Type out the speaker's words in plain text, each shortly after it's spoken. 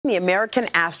The American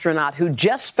astronaut who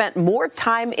just spent more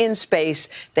time in space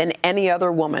than any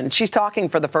other woman. She's talking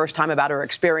for the first time about her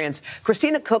experience.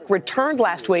 Christina Koch returned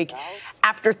last week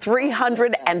after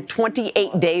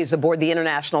 328 days aboard the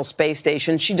International Space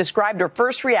Station. She described her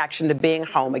first reaction to being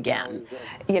home again.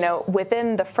 You know,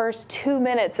 within the first 2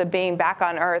 minutes of being back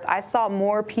on Earth, I saw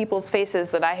more people's faces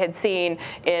than I had seen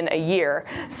in a year.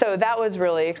 So that was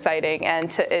really exciting,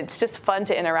 and it's just fun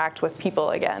to interact with people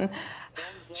again.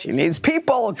 She needs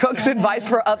people. Koch's advice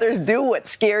for others: do what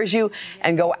scares you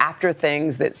and go after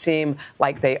things that seem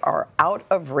like they are out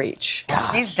of reach.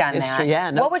 She's done that.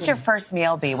 Yeah, no what would your first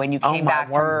meal be when you came back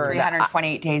from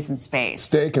 328 days in space?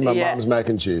 Steak and my mom's mac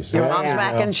and cheese. Your mom's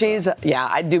mac and cheese? Yeah,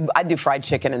 I do fried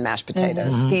chicken and mashed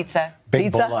potatoes. Pizza.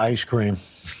 Big bowl of ice cream.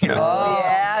 Oh,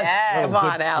 yes. Come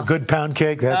on out. A good pound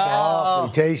cake. That's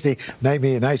awfully tasty.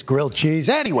 Maybe a nice grilled cheese.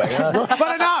 Anyway,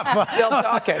 but enough. Still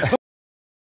talking.